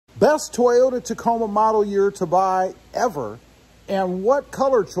Best Toyota Tacoma model year to buy ever, and what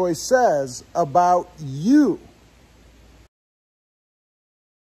color choice says about you.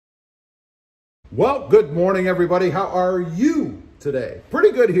 Well, good morning, everybody. How are you today? Pretty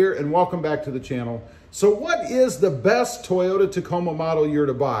good here, and welcome back to the channel. So what is the best Toyota Tacoma model year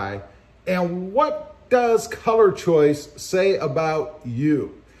to buy, and what does color choice say about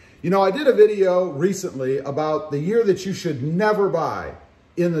you? You know, I did a video recently about the year that you should never buy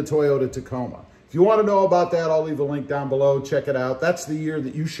in the Toyota Tacoma. If you want to know about that, I'll leave a link down below. Check it out. That's the year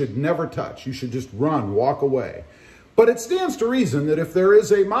that you should never touch. You should just run, walk away. But it stands to reason that if there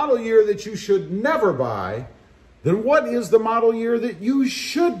is a model year that you should never buy, then what is the model year that you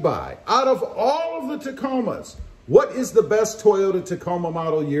should buy? Out of all of the Tacomas, what is the best Toyota Tacoma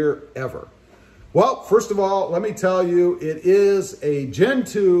model year ever? Well, first of all, let me tell you, it is a Gen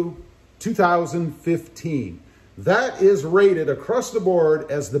 2 2015. That is rated across the board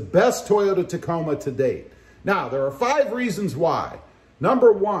as the best Toyota Tacoma to date. Now, there are 5 reasons why.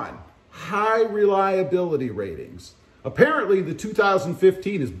 Number 1, high reliability ratings. Apparently, the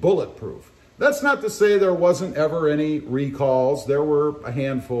 2015 is bulletproof. That's not to say there wasn't ever any recalls. There were a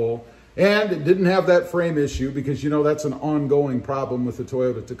handful, and it didn't have that frame issue because, you know, that's an ongoing problem with the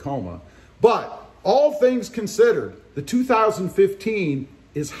Toyota Tacoma. But all things considered, the 2015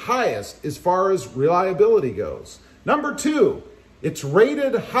 is highest as far as reliability goes. Number 2, it's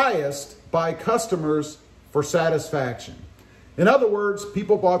rated highest by customers for satisfaction. In other words,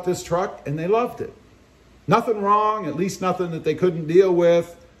 people bought this truck and they loved it. Nothing wrong, at least nothing that they couldn't deal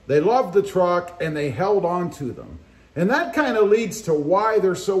with. They loved the truck and they held on to them. And that kind of leads to why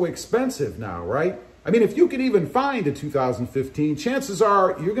they're so expensive now, right? I mean, if you could even find a 2015, chances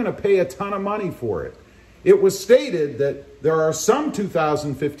are you're going to pay a ton of money for it. It was stated that there are some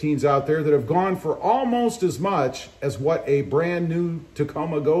 2015s out there that have gone for almost as much as what a brand new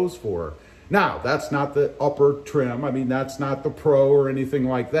Tacoma goes for. Now, that's not the upper trim. I mean, that's not the Pro or anything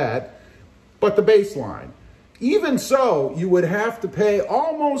like that, but the baseline. Even so, you would have to pay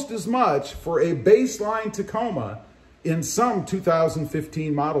almost as much for a baseline Tacoma in some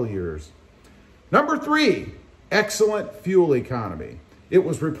 2015 model years. Number 3, excellent fuel economy. It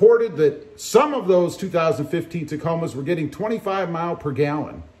was reported that some of those 2015 Tacomas were getting 25 miles per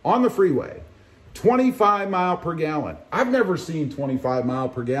gallon on the freeway. 25 miles per gallon. I've never seen 25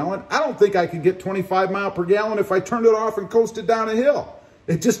 miles per gallon. I don't think I could get 25 miles per gallon if I turned it off and coasted down a hill.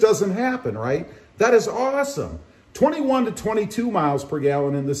 It just doesn't happen, right? That is awesome. 21 to 22 miles per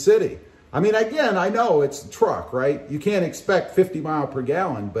gallon in the city. I mean, again, I know it's a truck, right? You can't expect 50 miles per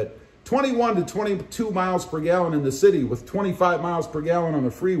gallon, but 21 to 22 miles per gallon in the city with 25 miles per gallon on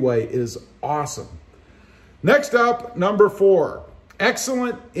the freeway is awesome. Next up, number 4,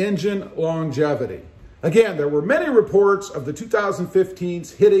 excellent engine longevity. Again, there were many reports of the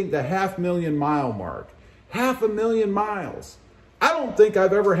 2015s hitting the 500,000 mile mark. 500,000 miles. I don't think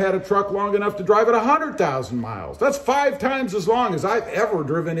I've ever had a truck long enough to drive at 100,000 miles. That's 5 times as long as I've ever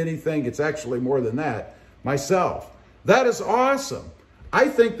driven anything. It's actually more than that myself. That is awesome. I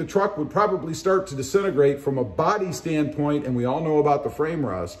think the truck would probably start to disintegrate from a body standpoint, and we all know about the frame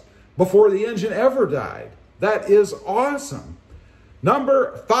rust, before the engine ever died. That is awesome.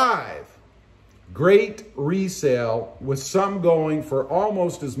 Number 5, great resale, with some going for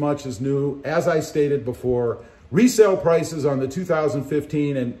almost as much as new. As I stated before, resale prices on the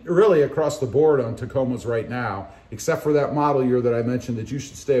 2015 and really across the board on Tacomas right now, except for that model year that I mentioned that you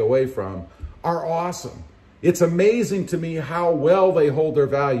should stay away from, are awesome. It's amazing to me how well they hold their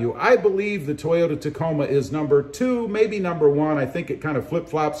value. I believe the Toyota Tacoma is number 2, maybe number 1. I think it kind of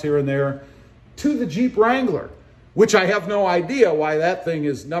flip-flops here and there to the Jeep Wrangler, which I have no idea why that thing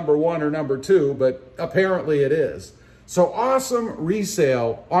is number 1 or number 2, but apparently it is. So awesome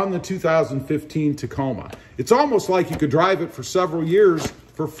resale on the 2015 Tacoma. It's almost like you could drive it for several years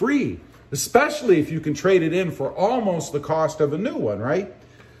for free, especially if you can trade it in for almost the cost of a new one, right?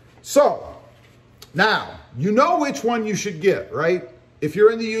 So now, you know which one you should get, right? If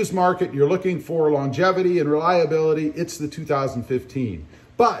you're in the used market, you're looking for longevity and reliability, it's the 2015.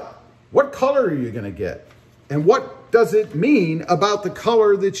 But what color are you going to get? And what does it mean about the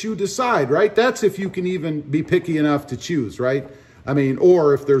color that you decide, right? That's if you can even be picky enough to choose, right? I mean,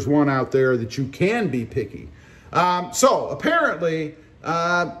 or if there's one out there that you can be picky. So apparently,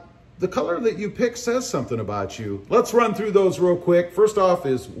 the color that you pick says something about you. Let's run through those real quick. First off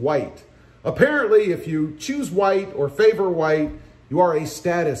is white. Apparently, if you choose white or favor white, you are a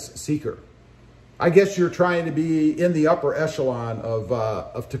status seeker. I guess you're trying to be in the upper echelon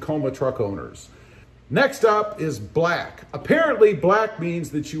of Tacoma truck owners. Next up is black. Apparently, black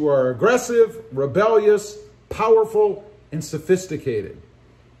means that you are aggressive, rebellious, powerful, and sophisticated.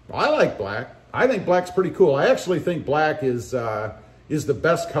 I like black. I think black's pretty cool. I actually think black is the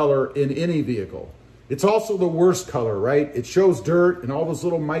best color in any vehicle. It's also the worst color, right? It shows dirt and all those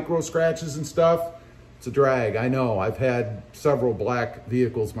little micro scratches and stuff. It's a drag, I know. I've had several black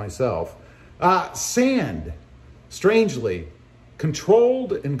vehicles myself. Sand, strangely,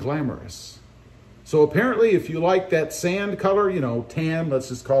 controlled and glamorous. So apparently if you like that sand color, you know, tan, let's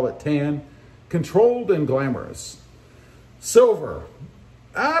just call it tan, controlled and glamorous. Silver.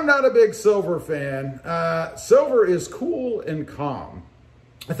 I'm not a big silver fan. Silver is cool and calm.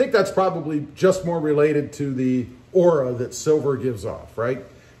 I think that's probably just more related to the aura that silver gives off, right?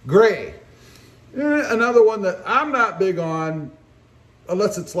 Gray. Another one that I'm not big on,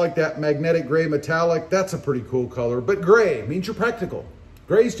 unless it's like that magnetic gray metallic. That's a pretty cool color. But gray means you're practical.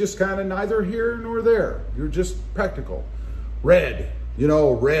 Gray's just kind of neither here nor there. You're just practical. Red. You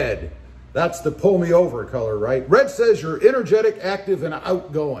know, red. That's the pull me over color, right? Red says you're energetic, active, and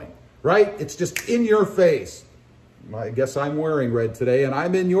outgoing, right? It's just in your face. I guess I'm wearing red today, and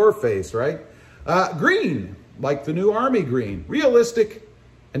I'm in your face, right? Green, like the new Army green. Realistic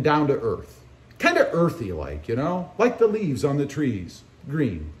and down to earth. Kind of earthy like, you know? Like the leaves on the trees.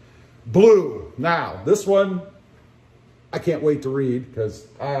 Green. Blue. Now, this one, I can't wait to read because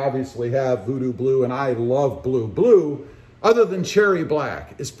I obviously have Voodoo Blue, and I love blue. Blue, other than cherry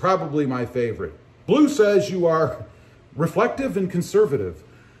black, is probably my favorite. Blue says you are reflective and conservative.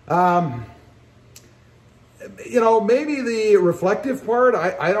 You know, maybe the reflective part,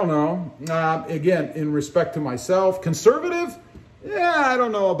 I don't know. Again, in respect to myself, conservative, yeah, I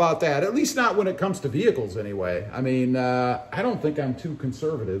don't know about that. At least not when it comes to vehicles anyway. I mean, I don't think I'm too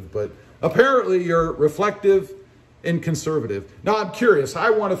conservative, but apparently you're reflective and conservative. Now, I'm curious.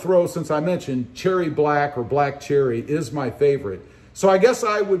 I want to throw, since I mentioned cherry black or black cherry is my favorite. So I guess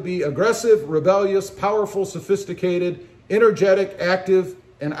I would be aggressive, rebellious, powerful, sophisticated, energetic, active,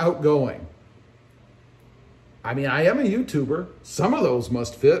 and outgoing. I mean, I am a YouTuber. Some of those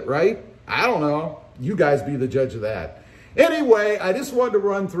must fit, right? I don't know. You guys be the judge of that. Anyway, I just wanted to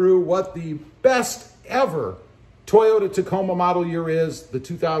run through what the best ever Toyota Tacoma Model Year is, the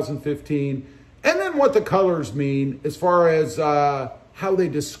 2015, and then what the colors mean as far as how they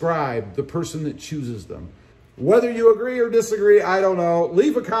describe the person that chooses them. Whether you agree or disagree, I don't know.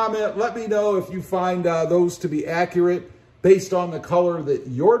 Leave a comment. Let me know if you find those to be accurate based on the color that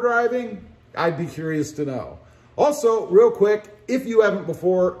you're driving. I'd be curious to know. Also, real quick, if you haven't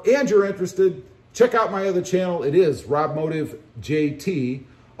before and you're interested, check out my other channel. It is RobMotive JT,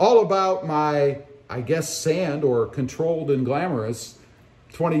 all about my, I guess, sand or controlled and glamorous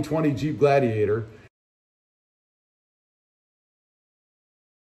 2020 Jeep Gladiator.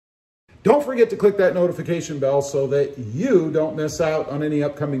 Don't forget to click that notification bell so that you don't miss out on any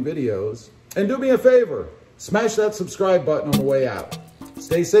upcoming videos. And do me a favor, smash that subscribe button on the way out.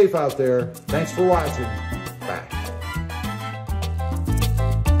 Stay safe out there. Thanks for watching.